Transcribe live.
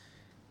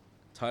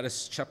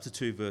Titus chapter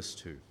 2, verse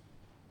 2.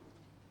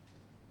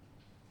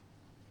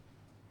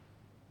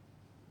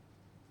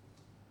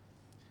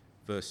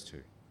 Verse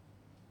 2.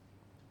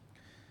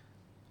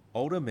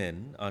 Older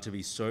men are to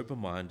be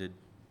sober-minded,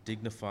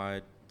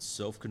 dignified,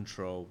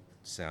 self-controlled,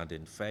 sound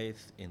in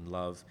faith, in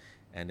love,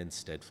 and in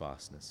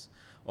steadfastness.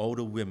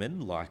 Older women,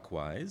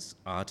 likewise,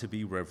 are to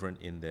be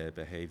reverent in their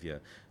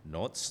behavior,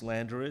 not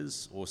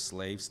slanderers or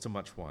slaves to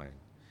much wine.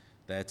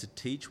 They are to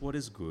teach what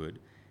is good,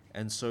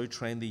 and so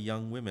train the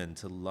young women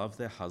to love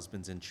their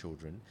husbands and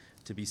children,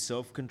 to be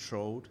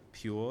self-controlled,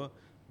 pure,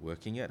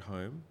 working at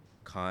home,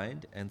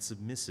 kind, and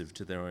submissive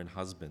to their own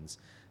husbands,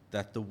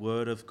 that the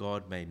word of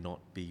God may not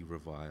be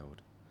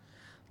reviled.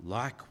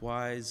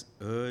 Likewise,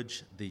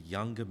 urge the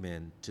younger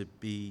men to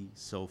be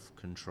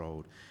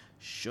self-controlled.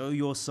 Show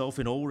yourself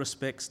in all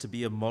respects to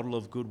be a model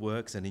of good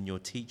works, and in your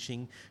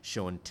teaching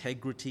show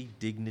integrity,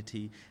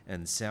 dignity,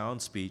 and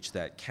sound speech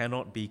that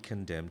cannot be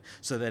condemned,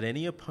 so that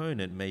any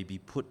opponent may be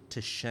put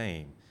to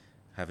shame,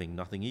 having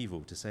nothing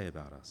evil to say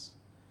about us.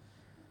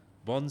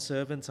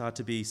 Bondservants are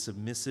to be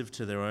submissive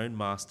to their own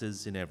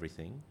masters in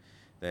everything.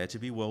 They are to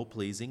be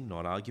well-pleasing,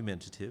 not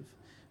argumentative,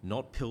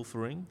 not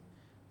pilfering,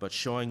 but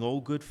showing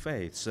all good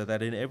faith, so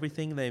that in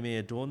everything they may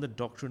adorn the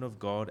doctrine of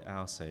God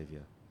our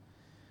Saviour.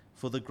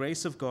 For the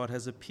grace of God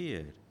has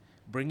appeared,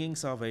 bringing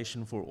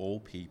salvation for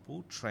all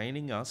people,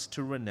 training us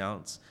to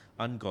renounce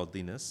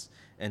ungodliness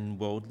and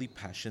worldly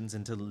passions,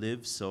 and to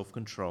live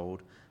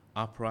self-controlled,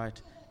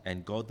 upright,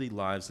 and godly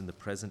lives in the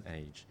present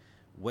age,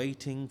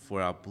 waiting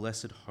for our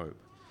blessed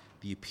hope,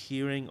 the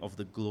appearing of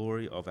the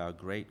glory of our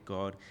great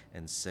God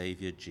and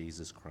Saviour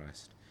Jesus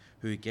Christ,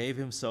 who gave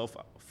himself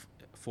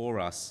for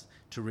us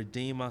to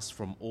redeem us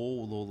from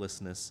all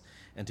lawlessness,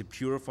 and to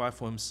purify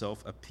for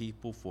himself a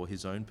people for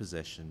his own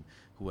possession,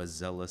 who are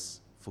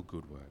zealous for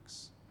good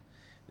works.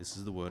 This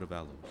is the word of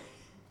our Lord.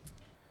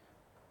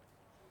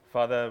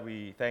 Father,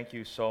 we thank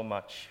you so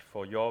much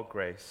for your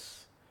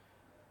grace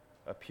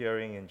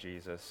appearing in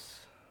Jesus.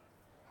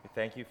 We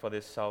thank you for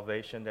this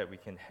salvation that we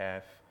can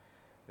have,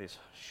 this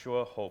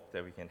sure hope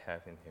that we can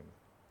have in him.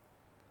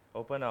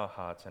 Open our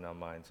hearts and our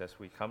minds as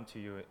we come to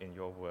you in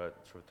your word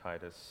through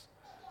Titus,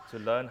 to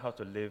learn how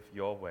to live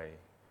your way,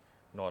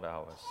 not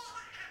ours.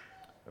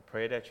 I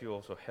pray that you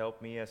also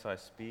help me as I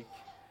speak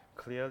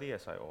clearly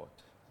as I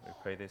ought. We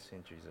pray this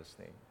in Jesus'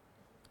 name.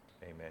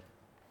 Amen.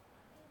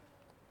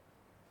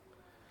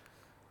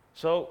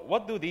 So,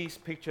 what do these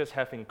pictures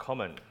have in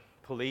common?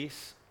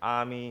 Police,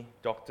 army,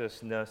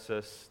 doctors,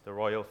 nurses, the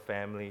royal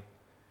family.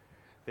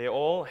 They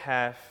all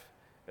have,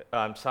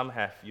 some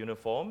have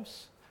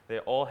uniforms. They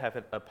all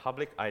have a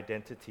public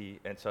identity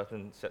and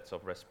certain sets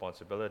of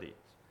responsibilities.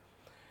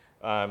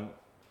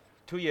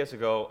 2 years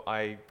ago,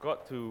 I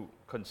got to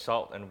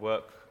consult and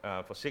work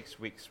for 6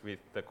 weeks with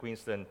the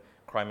Queensland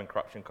Crime and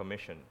Corruption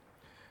Commission.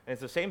 And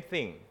it's the same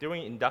thing.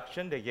 During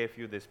induction, they gave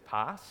you this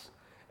pass,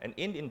 and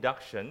in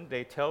induction,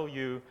 they tell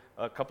you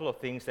a couple of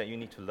things that you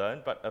need to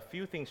learn, but a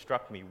few things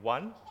struck me.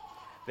 One,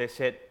 they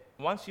said,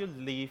 once you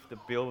leave the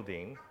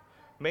building,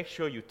 make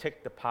sure you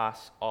take the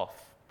pass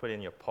off, put it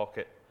in your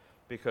pocket,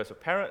 because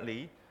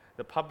apparently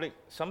the public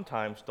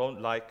sometimes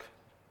don't like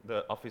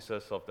the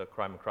officers of the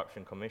Crime and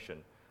Corruption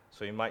Commission.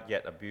 So you might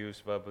get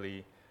abused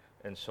verbally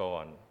and so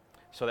on.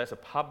 So that's a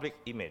public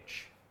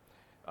image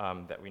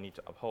that we need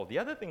to uphold. The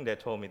other thing they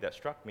told me that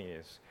struck me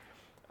is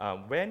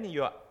when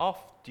you're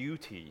off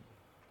duty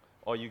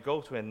or you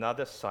go to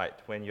another site,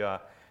 when you're,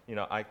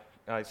 I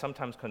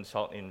sometimes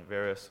consult in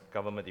various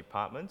government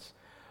departments,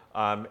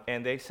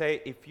 and they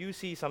say if you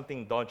see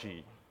something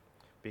dodgy,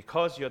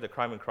 because you're the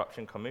Crime and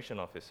Corruption Commission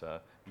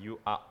officer, you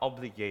are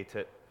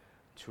obligated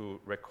to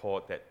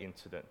record that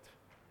incident.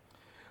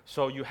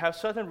 So you have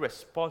certain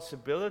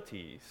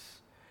responsibilities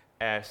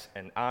as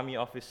an army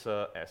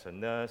officer, as a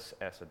nurse,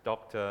 as a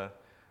doctor,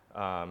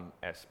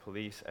 as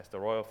police, as the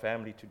royal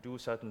family, to do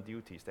certain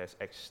duties. There's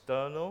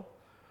external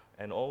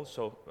and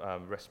also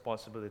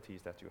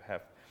responsibilities that you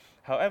have.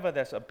 However,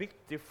 there's a big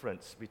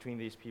difference between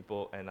these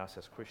people and us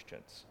as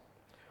Christians.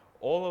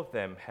 All of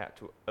them had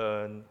to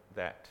earn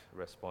that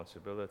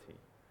responsibility.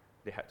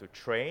 They had to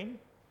train.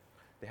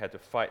 They had to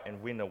fight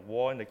and win a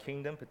war in the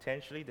kingdom,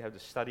 potentially. They had to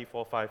study 4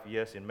 or 5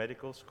 years in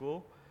medical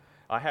school.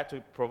 I had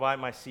to provide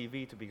my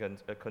CV to become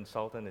a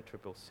consultant at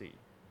CCC.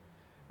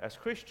 As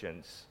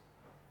Christians,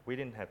 we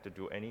didn't have to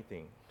do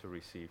anything to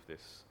receive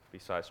this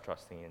besides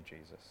trusting in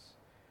Jesus.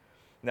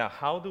 Now,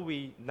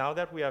 now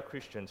that we are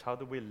Christians, how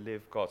do we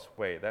live God's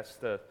way? That's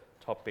the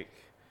topic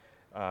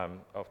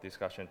of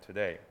discussion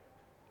today.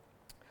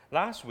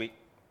 Last week,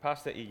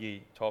 Pastor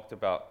Iggy talked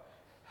about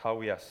how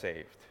we are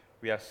saved.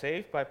 We are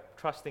saved by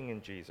trusting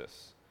in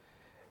Jesus.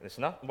 It's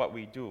not what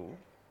we do,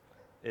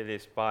 it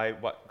is by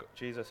what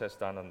Jesus has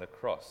done on the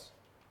cross.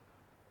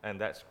 And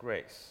that's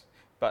grace.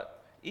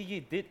 But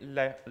Iggy did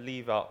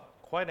leave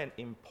out quite an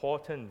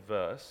important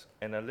verse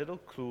and a little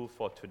clue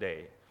for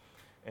today.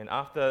 And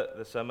after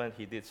the sermon,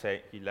 he did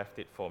say he left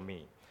it for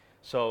me.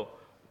 So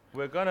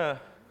we're going to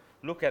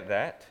look at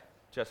that,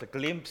 just a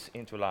glimpse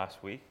into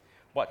last week,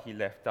 what he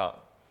left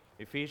out.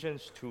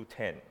 Ephesians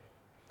 2:10.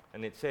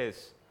 And it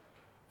says,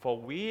 For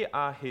we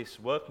are his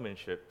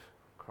workmanship,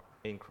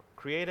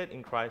 created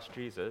in Christ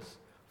Jesus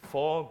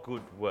for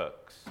good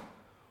works,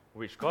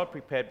 which God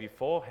prepared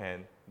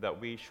beforehand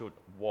that we should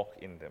walk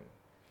in them.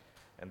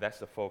 And that's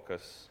the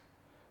focus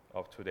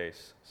of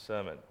today's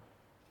sermon.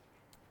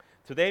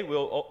 Today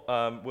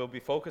we'll be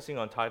focusing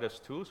on Titus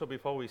 2. So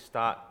before we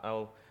start,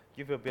 I'll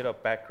give you a bit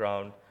of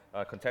background,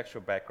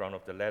 contextual background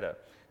of the letter.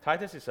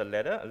 Titus is a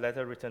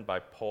letter written by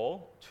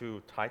Paul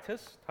to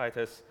Titus.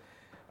 Titus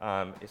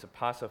is a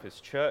pastor of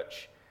his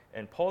church,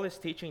 and Paul is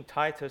teaching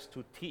Titus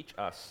to teach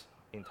us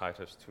in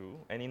Titus 2,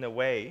 and in a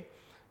way,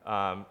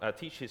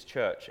 teach his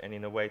church, and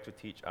in a way to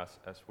teach us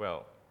as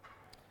well.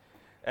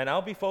 And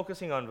I'll be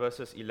focusing on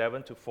verses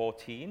 11 to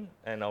 14,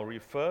 and I'll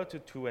refer to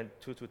 2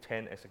 to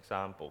 10 as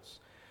examples.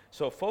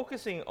 So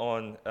focusing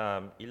on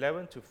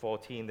 11 to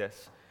 14,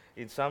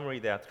 in summary,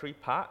 there are 3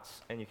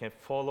 parts, and you can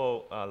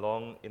follow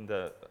along in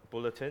the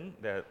bulletin,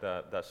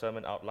 the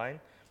sermon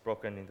outline,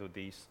 broken into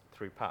these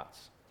 3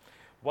 parts.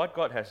 What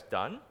God has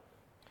done,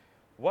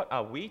 what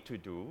are we to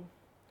do,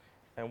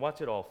 and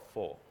what's it all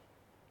for?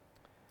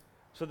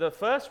 So the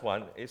first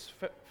one is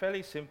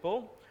fairly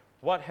simple.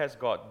 What has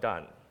God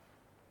done?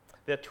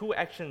 There are 2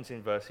 actions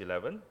in verse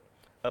 11,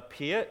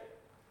 appeared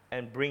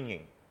and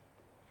bringing.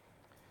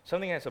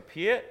 Something has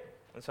appeared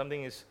and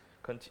something is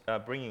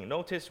bringing.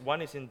 Notice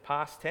one is in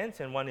past tense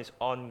and one is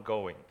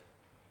ongoing.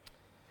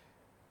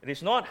 It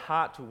is not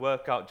hard to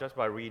work out just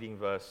by reading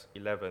verse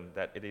 11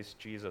 that it is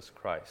Jesus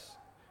Christ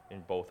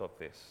in both of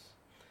this.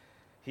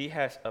 He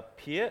has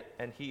appeared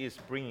and he is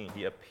bringing.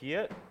 He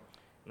appeared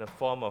in the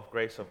form of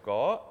grace of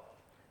God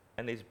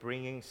and is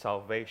bringing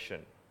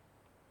salvation.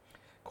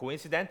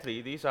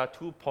 Coincidentally, these are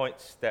 2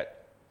 points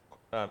that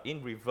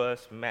in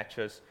reverse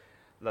matches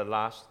the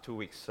last 2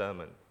 weeks'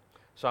 sermon.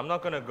 So I'm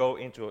not going to go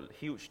into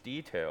huge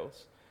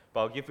details, but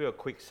I'll give you a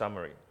quick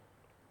summary.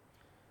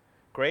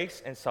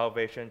 Grace and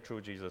salvation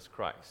through Jesus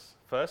Christ.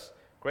 First,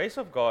 grace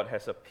of God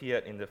has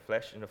appeared in the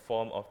flesh in the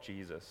form of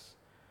Jesus.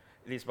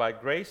 It is by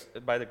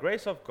the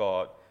grace of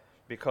God,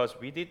 because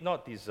we did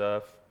not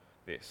deserve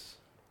this,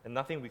 and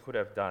nothing we could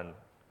have done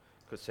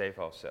could save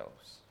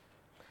ourselves.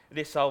 It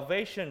is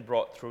salvation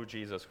brought through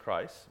Jesus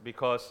Christ,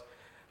 because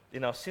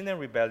in our sin and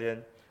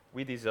rebellion,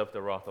 we deserve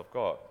the wrath of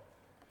God.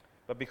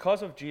 But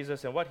because of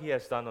Jesus and what he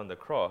has done on the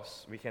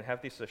cross, we can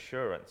have this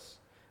assurance,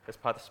 as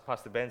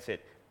Pastor Ben said,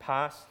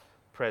 past,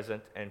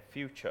 present, and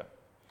future.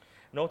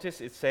 Notice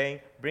it's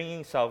saying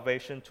bringing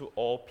salvation to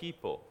all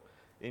people.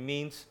 It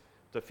means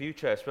the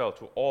future as well,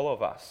 to all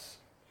of us.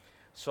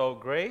 So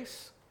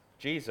grace,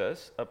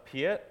 Jesus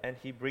appeared and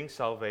he brings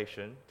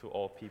salvation to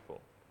all people.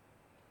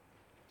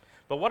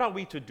 But what are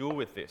we to do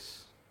with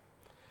this?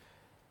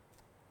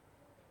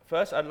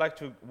 First, I'd like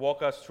to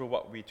walk us through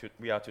what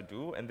we are to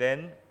do, and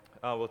then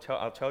I'll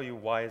tell you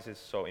why is this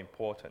so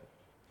important.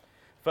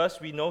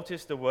 First, we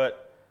notice the word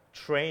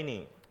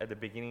training at the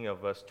beginning of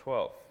verse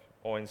 12,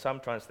 or in some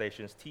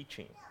translations,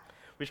 teaching,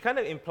 which kind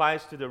of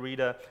implies to the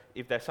reader,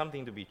 if there's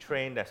something to be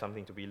trained, there's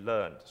something to be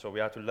learned. So we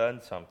are to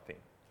learn something.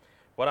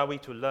 What are we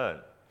to learn?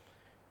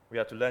 We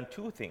are to learn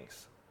 2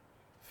 things.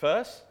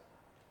 First,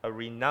 a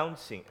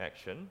renouncing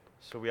action.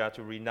 So we are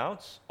to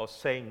renounce or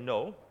say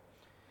no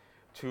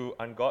to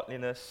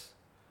ungodliness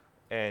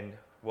and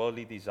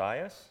worldly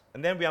desires.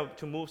 And then we are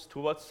to move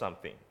towards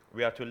something.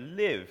 We are to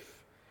live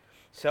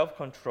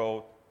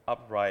self-controlled,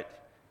 upright,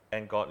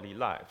 and godly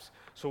lives.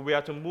 So we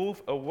are to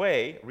move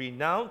away,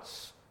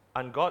 renounce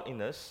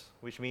ungodliness,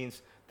 which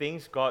means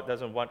things God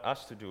doesn't want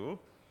us to do,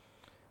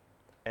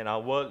 and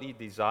our worldly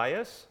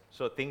desires,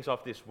 so things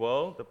of this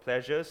world, the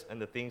pleasures and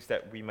the things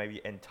that we may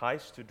be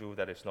enticed to do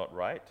that is not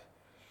right,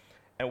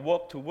 and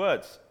walk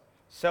towards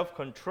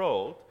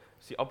self-controlled.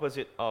 It's the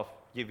opposite of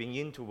giving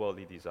in to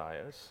worldly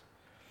desires.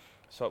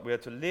 So we are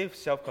to live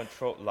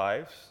self-controlled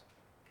lives,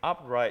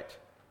 upright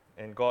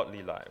and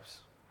godly lives,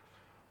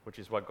 which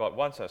is what God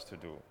wants us to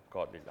do,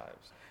 godly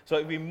lives. So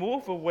if we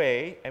move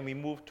away and we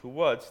move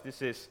towards,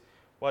 this is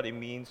what it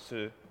means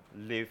to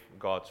live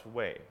God's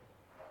way.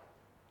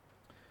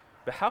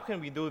 But how can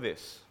we do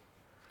this?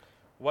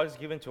 What is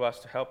given to us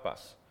to help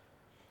us?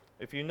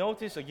 If you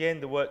notice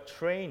again the word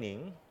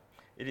training,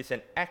 it is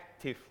an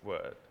active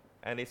word,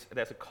 and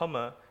there's a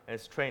comma, and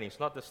it's training. It's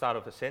not the start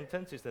of the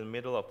sentence, it's the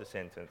middle of the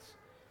sentence.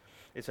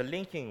 It's a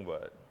linking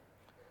word.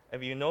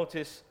 If you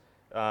notice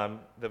the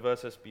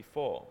verses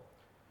before.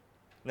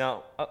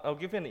 Now, I'll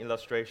give you an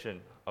illustration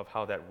of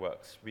how that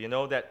works. We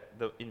know that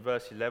in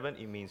verse 11,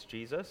 it means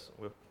Jesus.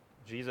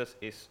 Jesus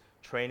is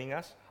training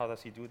us. How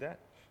does he do that?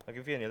 I'll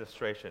give you an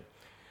illustration.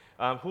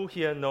 Who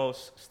here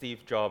knows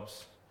Steve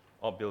Jobs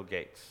or Bill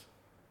Gates?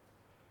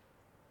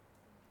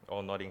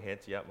 All nodding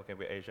heads. Yeah, okay,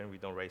 we're Asian. We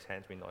don't raise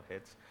hands, we nod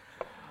heads.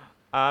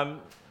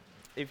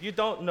 If you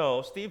don't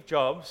know, Steve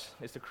Jobs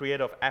is the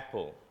creator of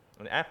Apple.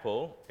 And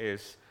Apple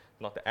is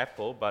not the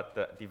Apple, but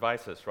the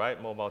devices, right?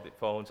 Mobile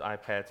phones,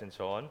 iPads, and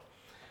so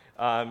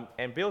on.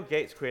 And Bill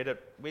Gates created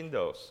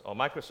Windows, or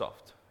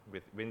Microsoft,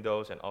 with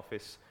Windows and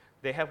Office.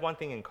 They have one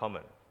thing in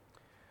common.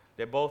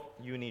 They're both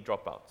uni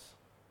dropouts.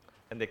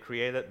 And they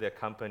created their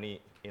company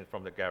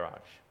from the garage,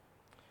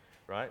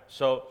 right?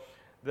 So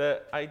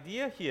The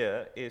idea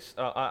here is,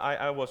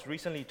 I was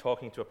recently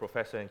talking to a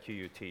professor in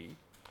QUT,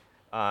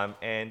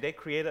 and they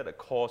created a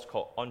course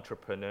called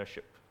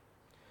Entrepreneurship.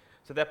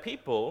 So there are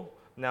people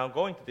now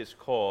going to this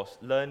course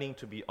learning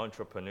to be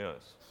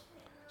entrepreneurs.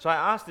 So I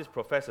asked this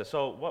professor,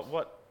 so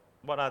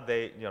what are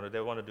they, they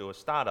want to do a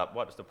startup,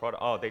 what is the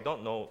product? Oh, they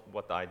don't know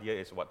what the idea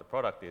is, what the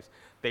product is.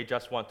 They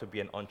just want to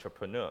be an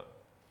entrepreneur.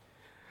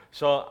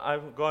 So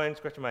I'm going,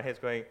 scratching my head,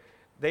 going,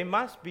 they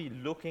must be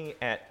looking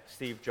at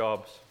Steve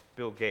Jobs,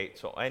 Bill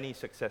Gates, or any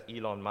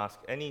Elon Musk,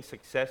 any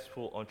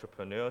successful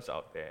entrepreneurs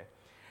out there.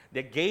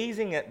 They're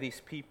gazing at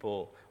these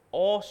people,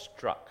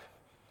 awestruck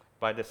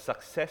by the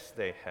success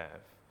they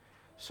have,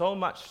 so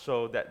much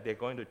so that they're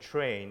going to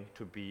train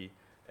to be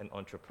an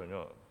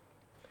entrepreneur.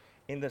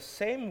 In the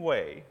same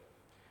way,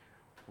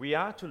 we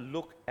are to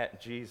look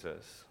at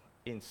Jesus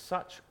in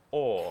such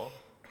awe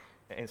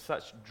and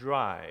such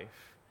drive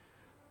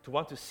to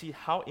want to see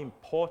how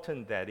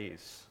important that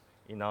is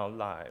in our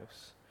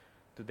lives,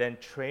 to then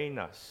train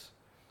us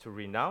to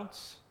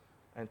renounce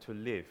and to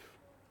live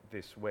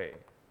this way.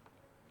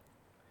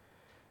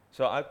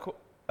 So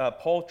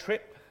Paul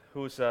Tripp,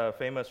 who's a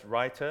famous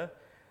writer,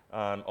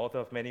 author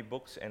of many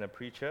books and a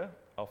preacher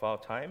of our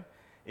time,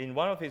 in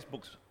one of his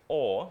books,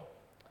 Awe,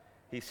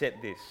 he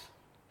said this: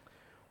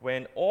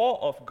 when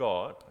awe of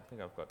God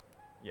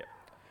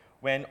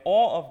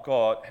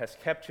has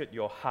captured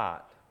your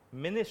heart,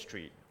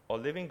 ministry or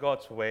living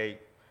God's way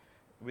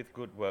with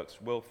good works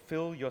will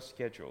fill your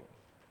schedule.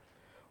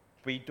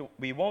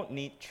 We won't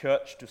need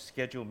church to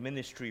schedule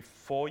ministry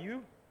for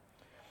you.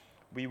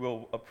 We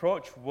will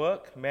approach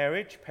work,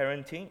 marriage,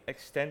 parenting,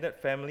 extended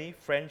family,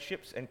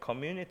 friendships, and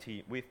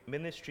community with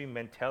ministry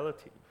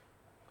mentality.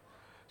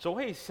 So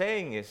what he's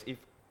saying is, if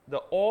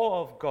the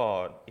awe of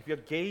God, if you're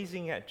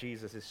gazing at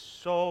Jesus, is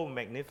so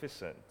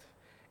magnificent,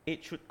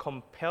 it should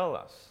compel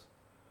us.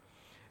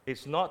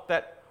 It's not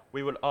that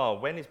we will,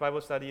 when is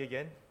Bible study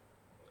again?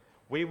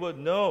 We will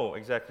know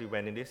exactly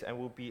when it is, and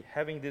we'll be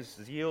having this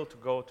zeal to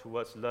go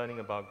towards learning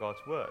about God's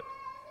Word.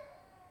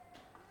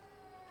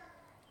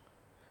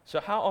 So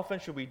how often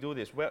should we do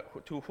this?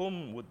 To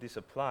whom would this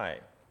apply?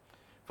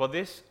 For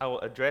this, I will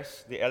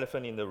address the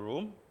elephant in the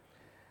room,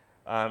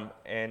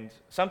 and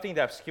something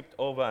that I've skipped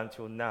over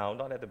until now,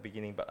 not at the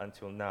beginning, but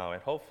until now.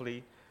 And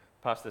hopefully,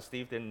 Pastor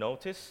Steve didn't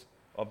notice,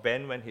 or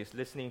Ben, when he's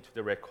listening to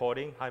the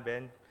recording, hi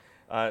Ben,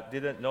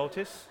 didn't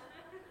notice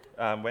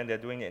when they're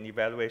doing an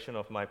evaluation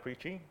of my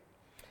preaching.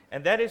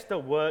 And that is the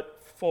word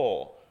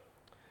for.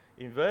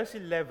 In verse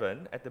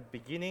 11, at the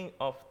beginning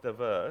of the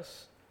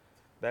verse,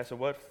 there's a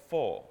word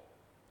for.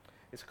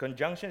 It's a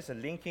conjunction, it's a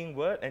linking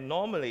word, and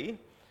normally,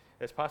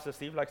 as Pastor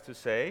Steve likes to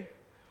say,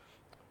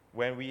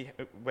 when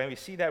we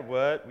see that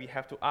word, we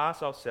have to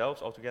ask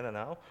ourselves all together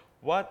now,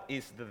 what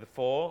is the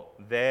for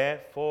there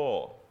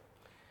for?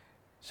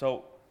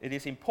 So it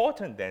is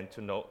important then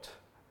to note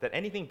that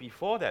anything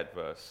before that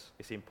verse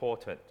is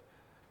important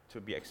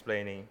to be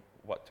explaining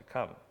what to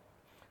come.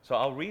 So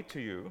I'll read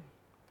to you,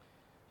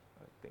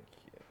 I think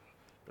here,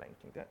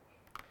 blanking that.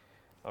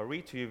 I'll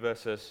read to you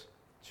verses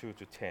 2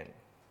 to 10.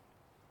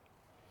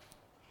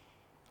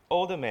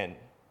 Older men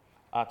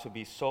are to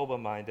be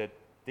sober-minded,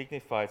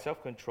 dignified,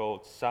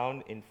 self-controlled,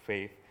 sound in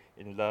faith,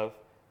 in love,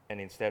 and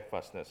in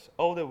steadfastness.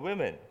 Older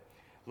women,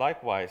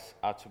 likewise,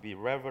 are to be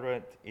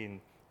reverent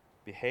in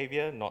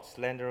behavior, not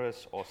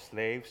slanderers or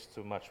slaves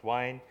to much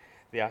wine.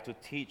 They are to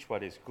teach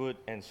what is good,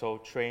 and so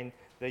train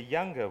the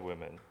younger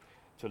women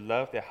to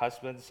love their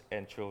husbands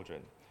and children,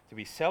 to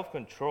be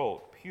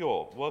self-controlled,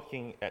 pure,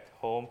 working at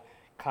home,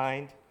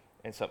 kind,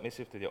 and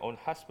submissive to their own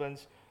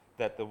husbands,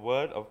 that the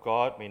word of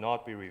God may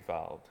not be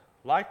reviled.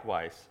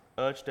 Likewise,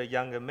 urge the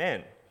younger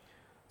men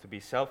to be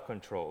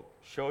self-controlled.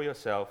 Show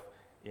yourself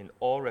in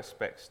all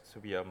respects to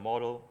be a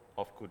model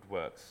of good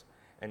works,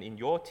 and in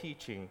your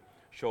teaching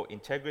show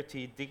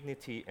integrity,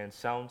 dignity, and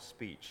sound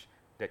speech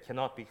that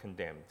cannot be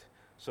condemned,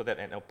 so that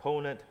an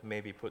opponent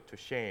may be put to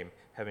shame,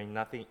 having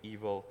nothing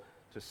evil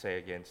to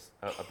say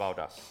about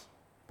us.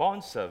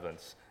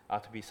 Bondservants are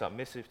to be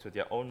submissive to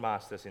their own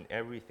masters in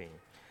everything.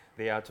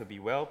 They are to be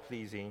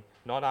well-pleasing,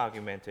 not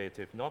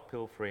argumentative, not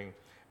pilfering,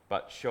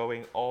 but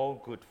showing all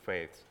good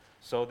faith,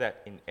 so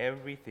that in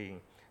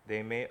everything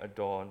they may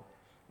adorn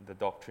the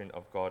doctrine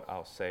of God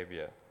our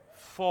Savior.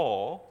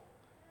 For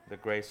the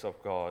grace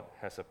of God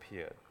has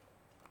appeared.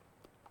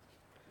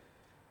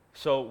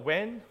 So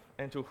when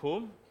and to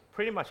whom?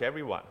 Pretty much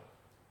everyone,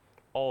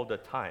 all the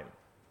time.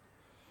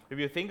 If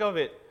you think of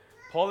it,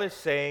 Paul is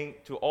saying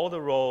to all the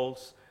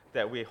roles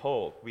that we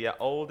hold, we are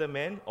older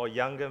men or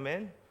younger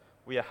men,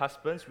 we are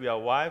husbands, we are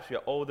wives, we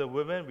are older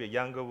women, we are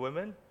younger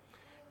women.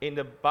 In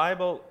the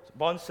Bible,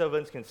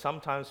 bondservants can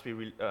sometimes be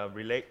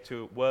relate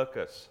to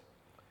workers.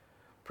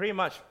 Pretty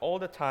much all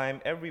the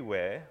time,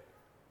 everywhere,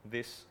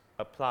 this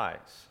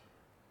applies.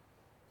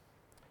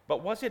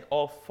 But what's it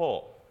all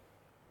for?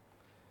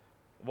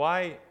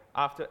 Why,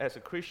 as a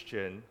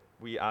Christian,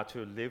 we are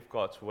to live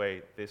God's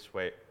way this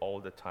way all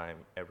the time,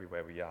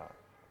 everywhere we are?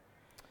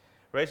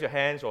 Raise your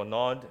hands or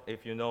nod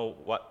if you know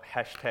what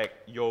hashtag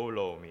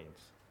YOLO means.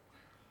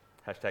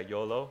 Hashtag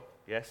YOLO,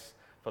 yes?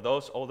 For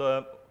those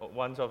older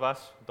ones of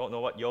us who don't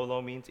know what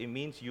YOLO means, it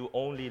means you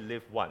only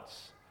live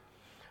once.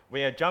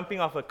 When you're jumping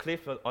off a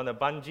cliff on a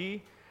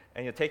bungee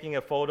and you're taking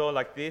a photo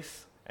like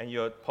this and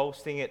you're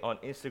posting it on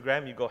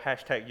Instagram, you go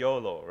hashtag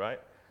YOLO, right?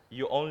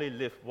 You only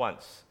live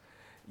once.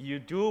 You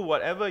do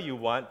whatever you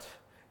want,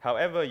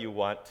 however you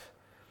want,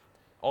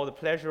 all the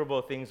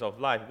pleasurable things of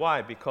life.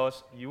 Why?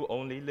 Because you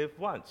only live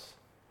once.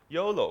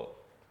 YOLO.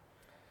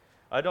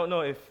 I don't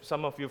know if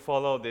some of you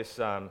follow this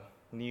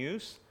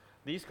news.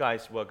 These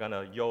guys were going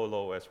to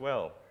YOLO as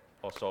well,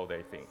 or so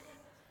they think.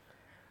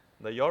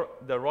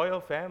 The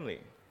royal family,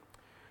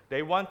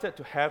 they wanted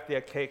to have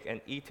their cake and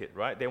eat it,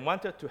 right? They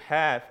wanted to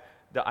have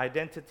the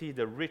identity,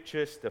 the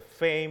riches, the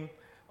fame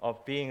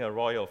of being a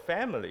royal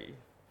family.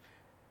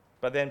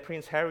 But then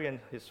Prince Harry and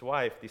his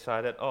wife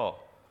decided,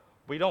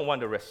 we don't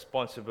want the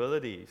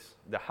responsibilities,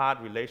 the hard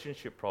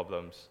relationship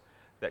problems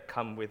that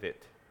come with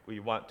it. We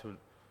want to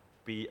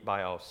be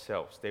by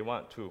ourselves. They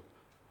want to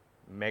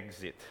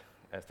Megxit,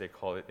 as they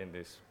call it in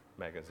this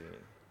magazine.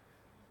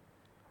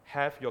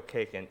 Have your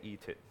cake and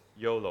eat it.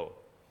 YOLO.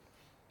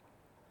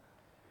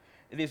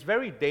 It is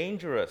very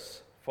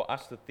dangerous for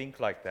us to think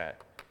like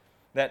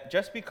that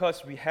just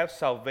because we have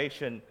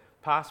salvation,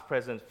 past,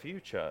 present,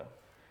 future,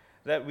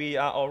 that we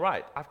are all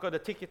right. I've got a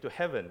ticket to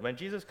heaven. When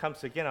Jesus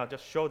comes again, I'll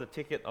just show the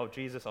ticket of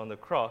Jesus on the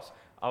cross.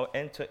 I'll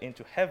enter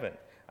into heaven.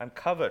 I'm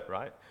covered,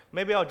 right?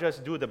 Maybe I'll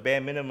just do the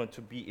bare minimum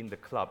to be in the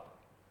club.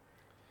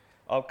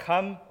 I'll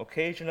come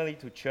occasionally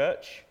to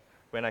church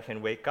when I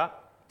can wake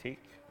up, tick.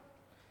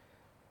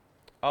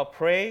 I'll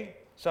pray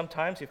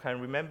sometimes if I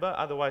can remember,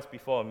 otherwise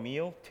before a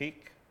meal,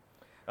 tick.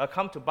 I'll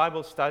come to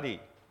Bible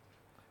study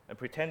and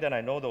pretend that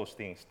I know those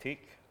things,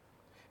 tick.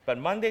 But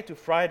Monday to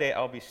Friday,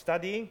 I'll be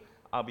studying,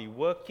 I'll be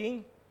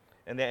working,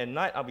 and then at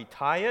night I'll be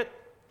tired.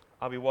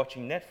 I'll be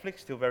watching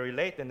Netflix till very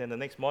late, and then the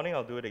next morning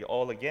I'll do it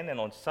all again, and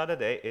on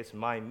Saturday it's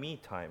my me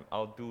time.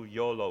 I'll do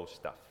YOLO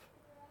stuff.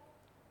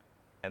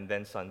 And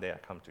then Sunday I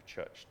come to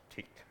church,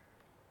 tick.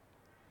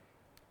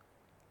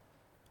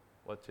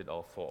 What's it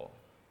all for?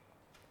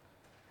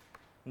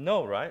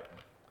 No, right?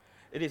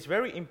 It is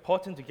very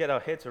important to get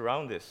our heads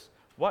around this.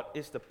 What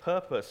is the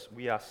purpose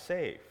we are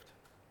saved?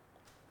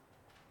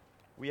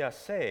 We are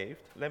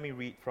saved, let me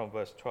read from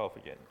verse 12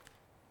 again.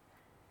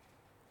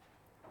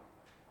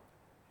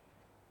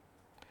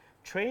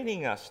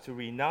 Training us to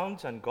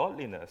renounce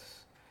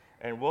ungodliness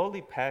and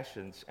worldly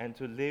passions and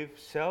to live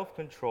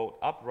self-controlled,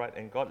 upright,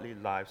 and godly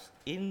lives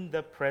in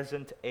the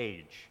present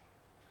age,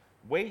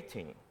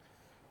 waiting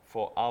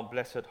for our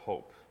blessed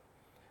hope,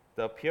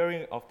 the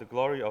appearing of the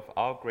glory of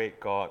our great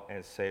God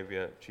and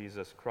Savior,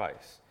 Jesus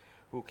Christ,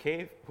 who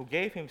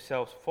gave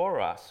himself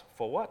for us,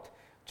 for what?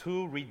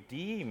 To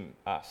redeem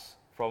us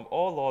from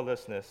all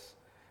lawlessness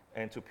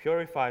and to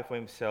purify for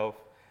himself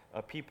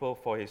a people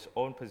for his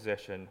own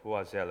possession who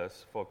are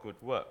zealous for good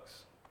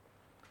works.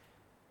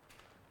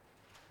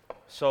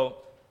 So,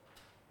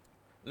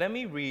 let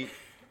me read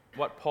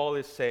what Paul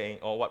is saying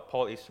or what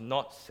Paul is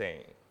not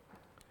saying.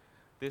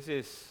 This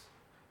is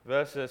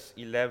verses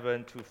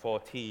 11 to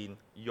 14,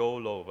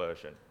 YOLO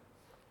version.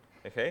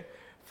 Okay?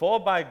 For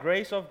by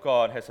grace of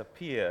God has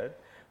appeared,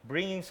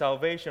 bringing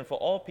salvation for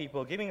all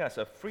people, giving us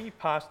a free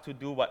pass to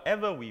do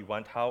whatever we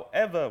want,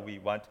 however we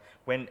want,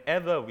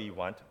 whenever we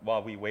want,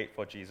 while we wait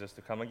for Jesus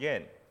to come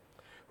again,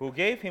 who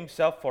gave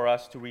himself for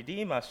us to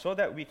redeem us so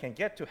that we can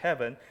get to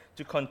heaven,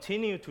 to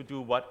continue to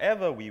do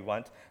whatever we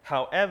want,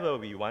 however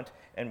we want,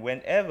 and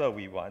whenever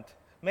we want.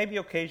 Maybe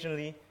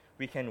occasionally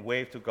we can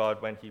wave to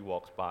God when he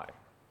walks by.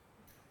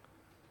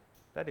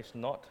 That is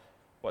not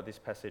what this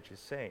passage is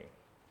saying.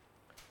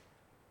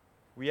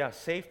 We are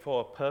saved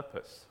for a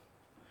purpose.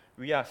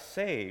 We are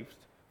saved,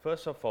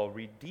 first of all,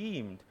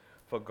 redeemed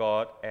for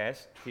God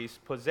as his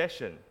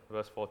possession,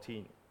 verse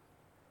 14.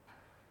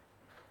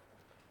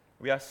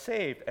 We are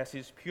saved as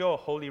his pure,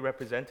 holy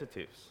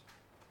representatives.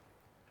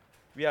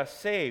 We are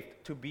saved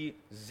to be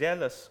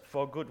zealous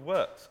for good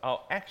works.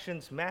 Our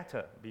actions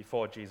matter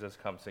before Jesus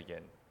comes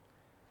again.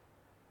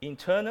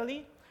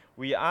 Internally,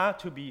 we are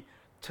to be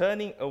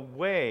turning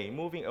away,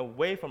 moving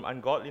away from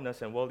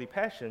ungodliness and worldly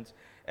passions,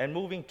 and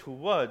moving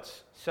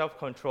towards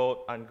self-controlled,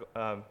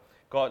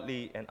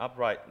 godly and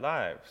upright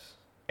lives.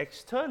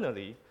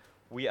 Externally,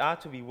 we are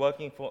to be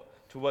working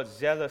towards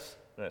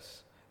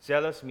zealousness.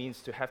 Zealous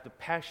means to have the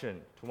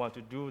passion to want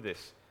to do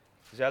this.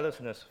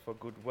 Zealousness for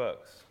good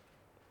works.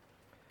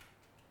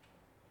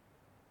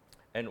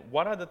 And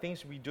what are the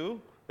things we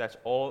do? That's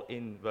all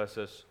in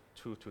verses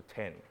 2 to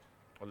 10.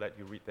 I'll let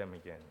you read them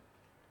again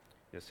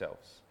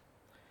yourselves.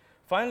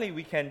 Finally,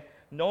 we can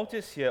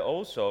notice here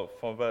also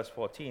from verse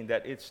 14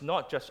 that it's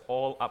not just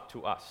all up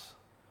to us.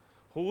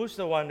 Who's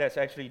the one that's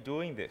actually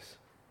doing this?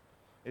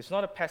 It's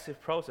not a passive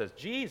process.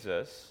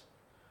 Jesus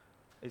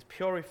is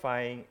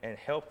purifying and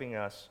helping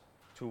us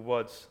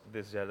towards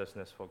this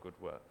zealousness for good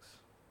works.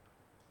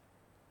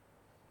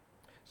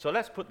 So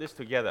let's put this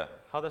together.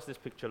 How does this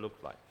picture look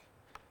like?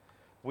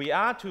 We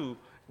are to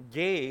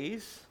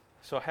gaze,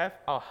 so have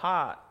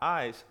our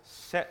eyes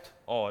set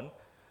on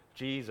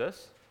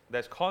Jesus,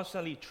 that's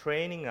constantly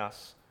training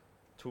us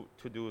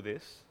to do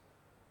this.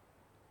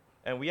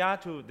 And we are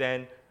to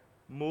then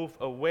move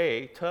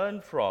away,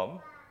 turn from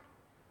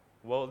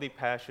worldly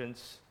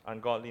passions,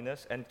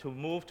 ungodliness, and to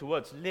move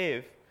towards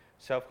live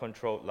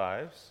self-controlled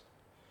lives,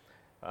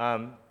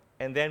 and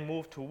then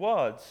move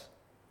towards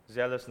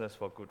zealousness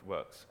for good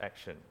works,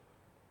 action.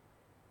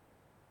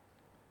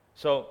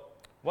 So,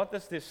 what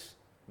does this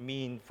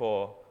mean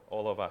for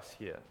all of us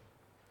here?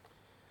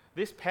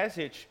 This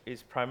passage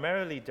is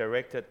primarily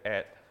directed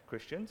at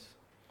Christians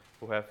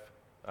who have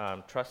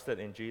trusted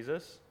in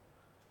Jesus,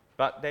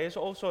 but there is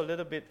also a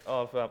little bit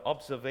of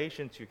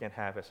observations you can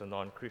have as a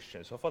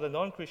non-Christian. So for the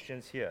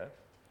non-Christians here,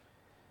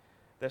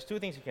 there's two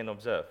things you can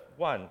observe.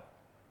 One,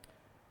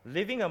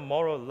 living a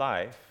moral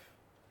life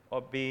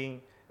or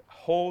being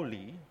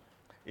holy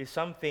is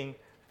something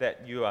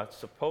that you are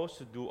supposed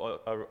to do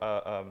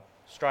or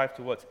strive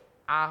towards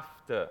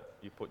after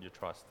you put your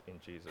trust in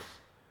Jesus,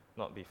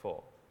 not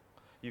before.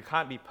 You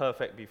can't be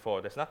perfect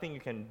before. There's nothing you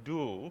can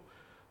do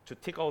to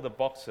tick all the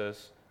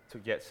boxes to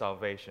get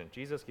salvation.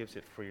 Jesus gives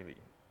it freely.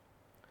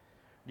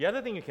 The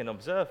other thing you can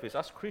observe is,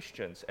 as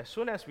Christians, as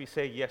soon as we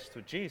say yes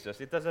to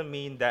Jesus, it doesn't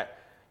mean that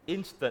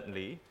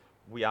instantly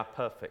we are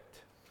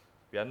perfect.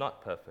 We are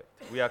not perfect.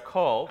 We are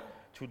called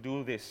to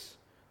do this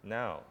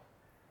now,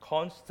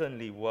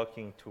 constantly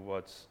working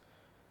towards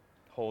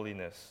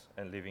holiness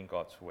and living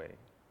God's way.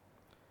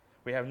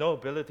 We have no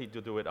ability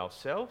to do it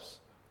ourselves,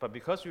 but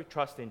because we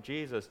trust in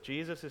Jesus,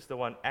 Jesus is the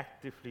one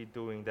actively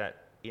doing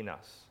that in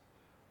us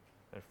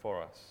and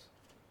for us.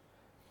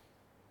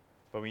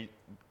 But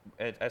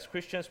as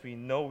Christians, we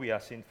know we are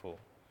sinful,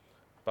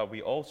 but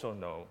we also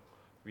know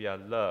we are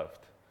loved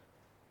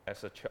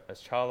as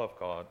child of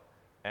God,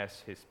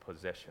 as His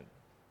possession.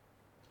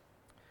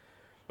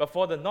 But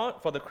for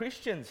the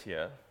Christians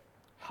here,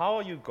 how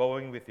are you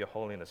going with your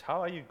holiness?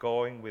 How are you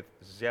going with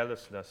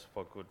zealousness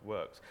for good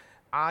works?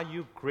 Are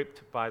you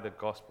gripped by the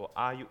gospel?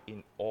 Are you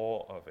in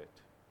awe of it?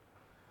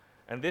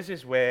 And this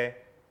is where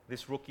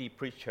this rookie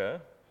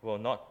preacher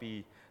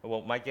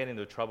might get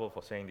into trouble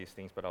for saying these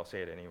things, but I'll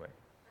say it anyway.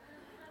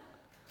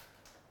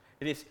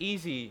 It is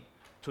easy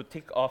to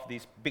tick off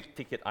these big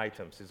ticket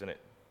items, isn't it?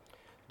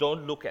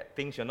 Don't look at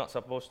things you're not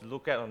supposed to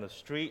look at on the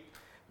street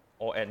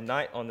or at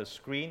night on the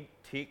screen,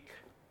 tick.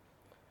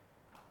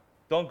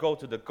 Don't go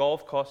to the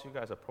golf course. You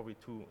guys are probably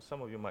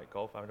some of you might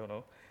golf, I don't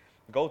know.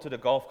 Go to the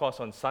golf course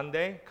on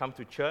Sunday, come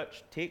to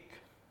church, tick.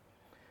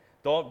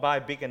 Don't buy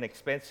big and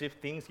expensive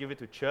things, give it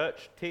to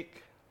church,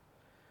 tick.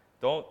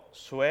 Don't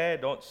swear,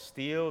 don't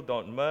steal,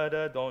 don't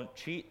murder, don't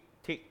cheat,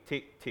 tick,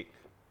 tick, tick.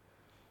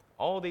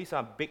 All these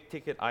are big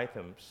ticket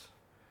items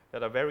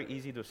that are very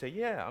easy to say,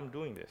 yeah, I'm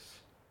doing this.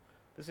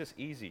 This is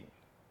easy.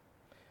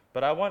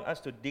 But I want us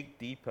to dig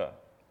deeper.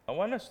 I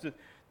want us to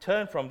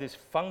turn from this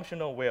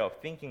functional way of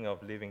thinking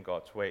of living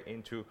God's way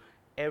into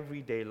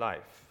everyday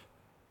life.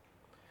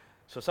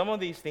 So some of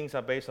these things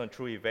are based on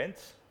true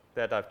events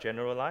that I've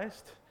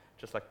generalized,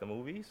 just like the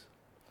movies.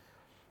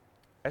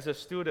 As a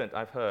student,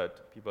 I've heard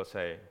people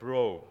say,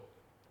 bro,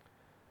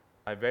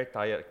 I'm very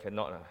tired,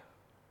 cannot.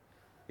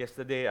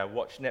 Yesterday, I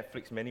watched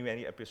Netflix,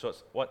 many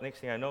episodes. What next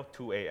thing I know?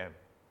 2 a.m.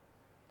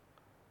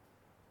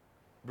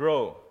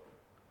 Bro,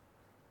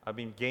 I've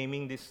been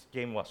gaming, this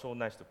game was so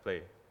nice to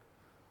play.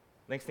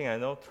 Next thing I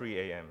know,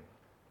 3 a.m.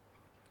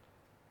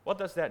 What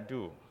does that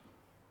do?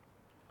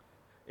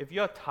 If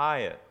you're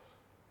tired,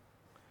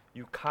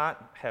 you can't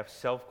have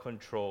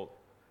self-controlled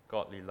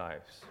godly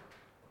lives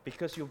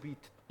because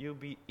you'll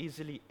be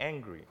easily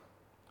angry,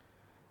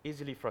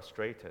 easily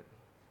frustrated.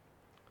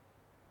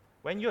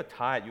 When you're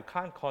tired, you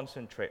can't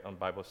concentrate on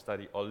Bible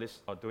study or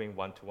doing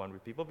one-to-one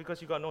with people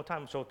because you got no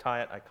time. I'm so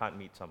tired, I can't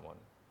meet someone.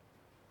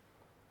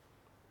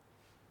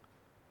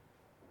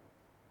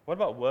 What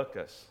about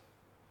workers?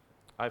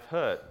 I've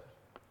heard,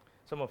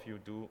 some of you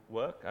do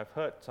work, I've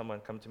heard someone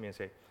come to me and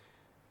say,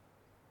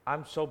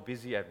 I'm so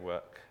busy at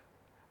work,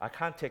 I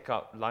can't take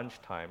out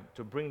lunchtime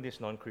to bring this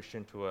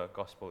non-Christian to a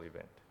gospel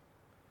event.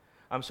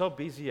 I'm so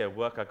busy at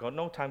work, I got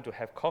no time to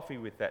have coffee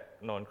with that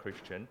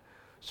non-Christian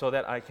so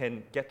that I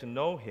can get to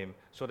know him,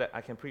 so that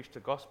I can preach the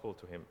gospel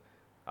to him.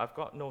 I've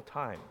got no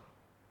time.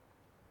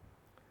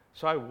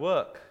 So I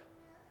work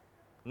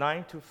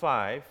 9 to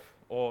 5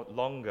 or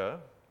longer,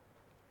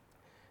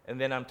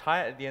 and then I'm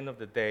tired at the end of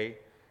the day,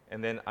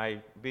 and then I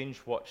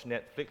binge watch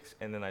Netflix,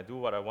 and then I do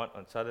what I want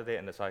on Saturday,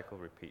 and the cycle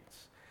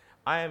repeats.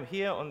 I am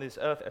here on this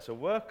earth as a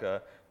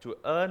worker to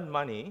earn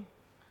money,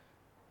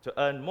 to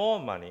earn more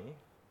money,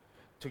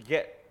 to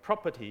get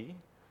property,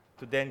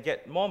 to then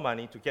get more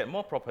money, to get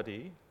more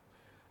property,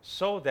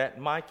 so that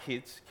my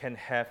kids can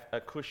have a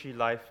cushy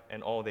life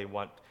and all they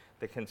want.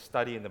 They can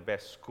study in the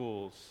best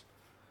schools,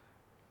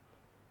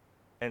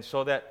 and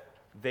so that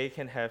they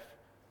can have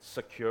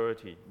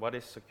security. What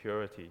is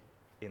security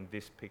in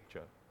this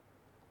picture?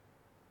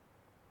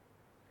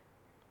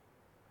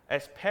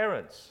 As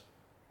parents,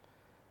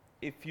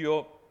 if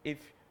you're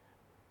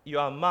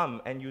a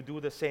mom and you do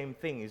the same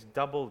thing, it's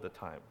double the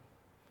time.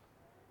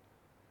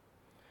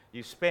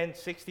 You spend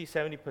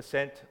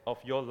 60-70% of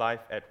your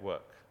life at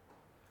work.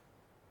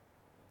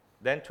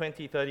 Then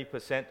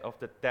 20-30% of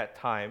that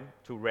time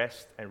to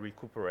rest and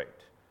recuperate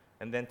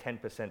And then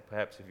 10%,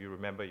 perhaps, if you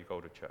remember, you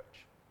go to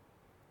church.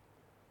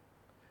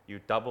 You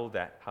double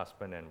that,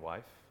 husband and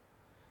wife.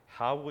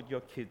 How would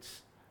your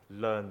kids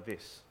learn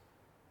this?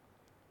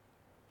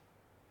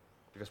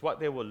 Because what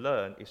they will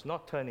learn is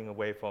not turning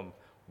away from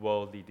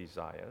worldly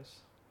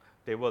desires.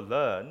 They will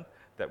learn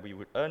that we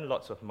would earn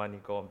lots of money,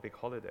 go on big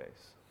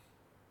holidays.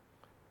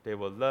 They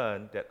will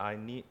learn that I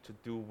need to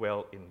do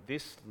well in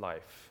this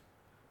life,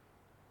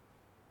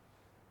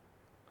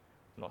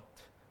 not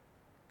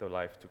the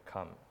life to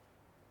come.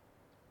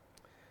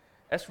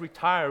 As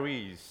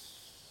retirees,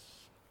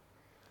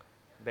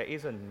 there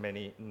isn't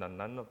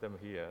none of them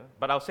here,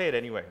 but I'll say it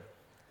anyway.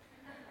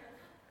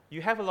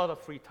 You have a lot of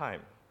free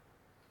time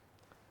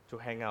to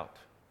hang out.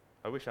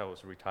 I wish I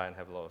was retired and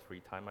have a lot of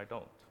free time. I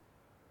don't.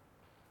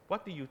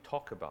 What do you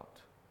talk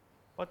about?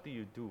 What do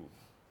you do?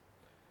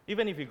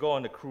 Even if you go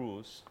on a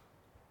cruise,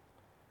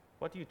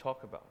 what do you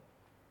talk about?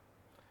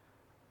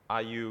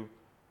 Are you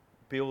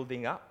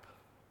building up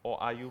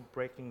or are you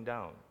breaking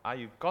down? Are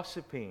you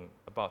gossiping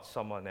about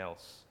someone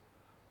else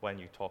when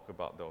you talk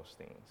about those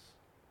things?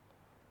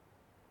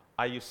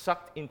 Are you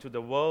sucked into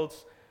the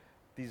world's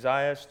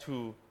desires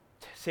to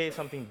say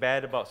something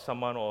bad about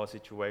someone or a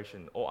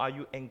situation? Or are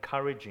you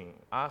encouraging,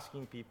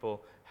 asking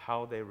people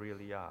how they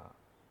really are?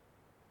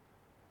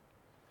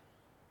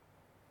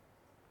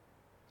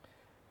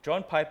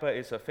 John Piper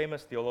is a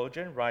famous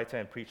theologian, writer,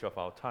 and preacher of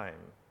our time.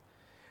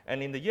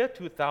 And in the year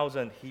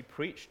 2000, he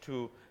preached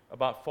to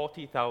about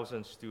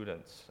 40,000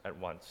 students at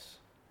once.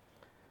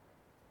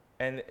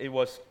 And it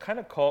was kind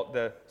of called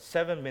the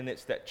 7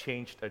 minutes that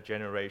changed a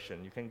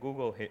generation. You can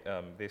Google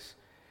this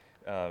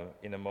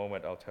in a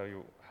moment. I'll tell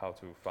you how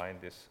to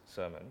find this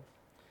sermon.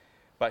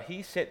 But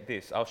he said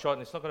this. I'll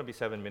shorten. It's not going to be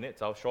 7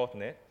 minutes. I'll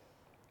shorten it.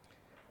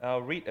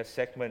 I'll read a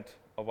segment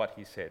of what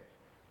he said.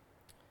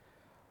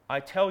 I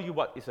tell you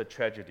what is a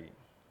tragedy.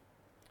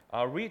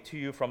 I'll read to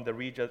you from the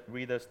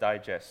Reader's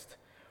Digest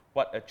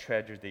what a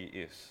tragedy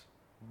is.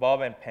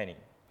 Bob and Penny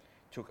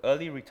took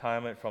early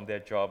retirement from their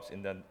jobs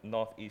in the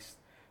Northeast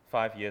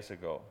 5 years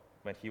ago,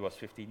 when he was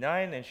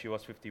 59 and she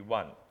was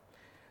 51.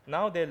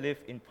 Now they live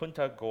in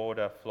Punta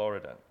Gorda,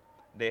 Florida.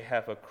 They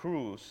have a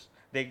cruise,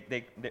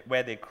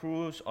 where they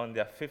cruise on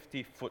their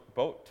 50-foot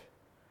boat,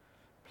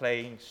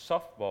 playing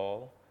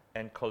softball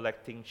and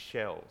collecting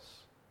shells.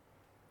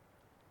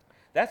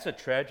 That's a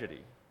tragedy.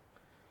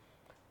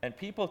 And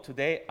people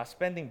today are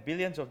spending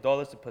billions of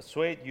dollars to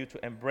persuade you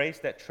to embrace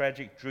that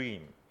tragic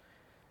dream.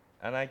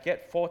 And I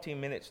get 40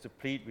 minutes to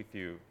plead with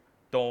you,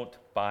 don't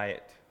buy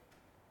it.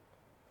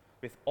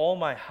 With all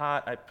my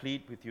heart, I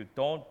plead with you,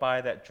 don't buy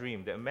that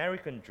dream, the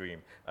American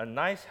dream. A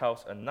nice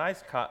house, a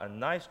nice car, a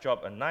nice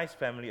job, a nice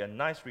family, a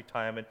nice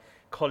retirement,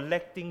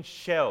 collecting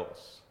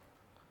shells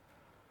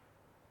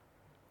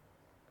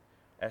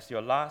as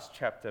your last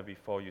chapter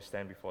before you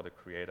stand before the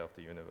Creator of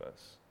the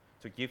universe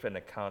to give an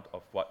account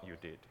of what you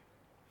did.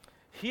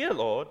 Here,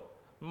 Lord,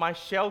 my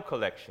shell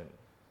collection.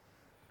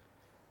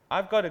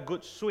 I've got a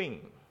good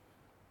swing.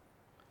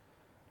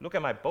 Look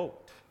at my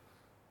boat.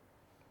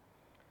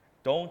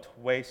 Don't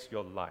waste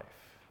your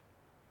life.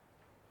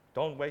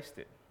 Don't waste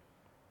it.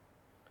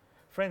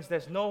 Friends,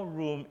 there's no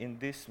room in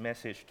this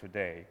message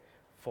today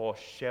for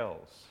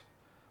shells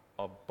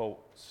or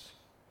boats.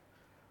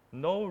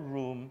 No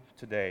room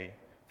today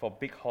for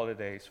big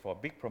holidays, for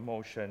big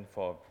promotion,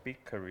 for a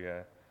big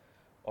career,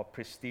 or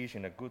prestige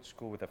in a good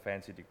school with a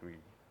fancy degree.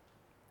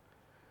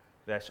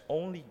 There's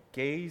only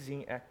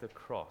gazing at the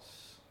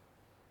cross,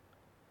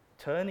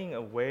 turning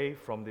away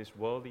from these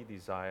worldly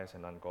desires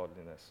and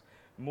ungodliness,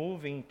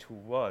 moving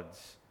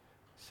towards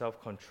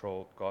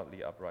self-controlled,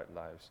 godly, upright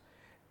lives,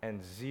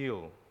 and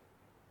zeal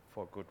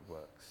for good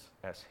works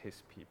as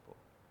His people.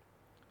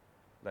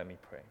 Let me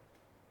pray.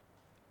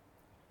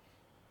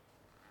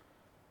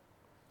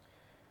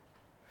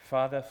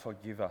 Father,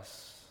 forgive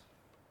us.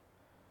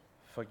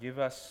 Forgive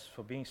us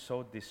for being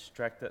so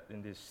distracted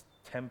in this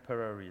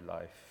temporary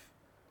life,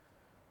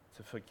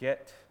 to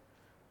forget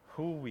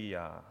who we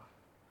are.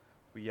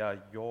 We are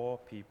your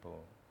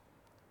people,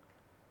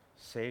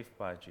 saved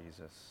by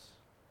Jesus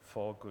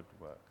for good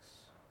works.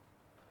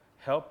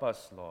 Help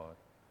us, Lord,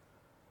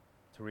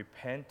 to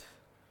repent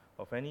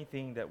of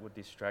anything that would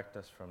distract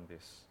us from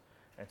this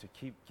and to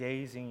keep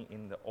gazing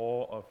in the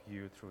awe of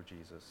you through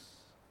Jesus.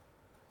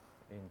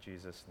 In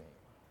Jesus'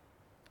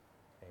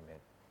 name, amen.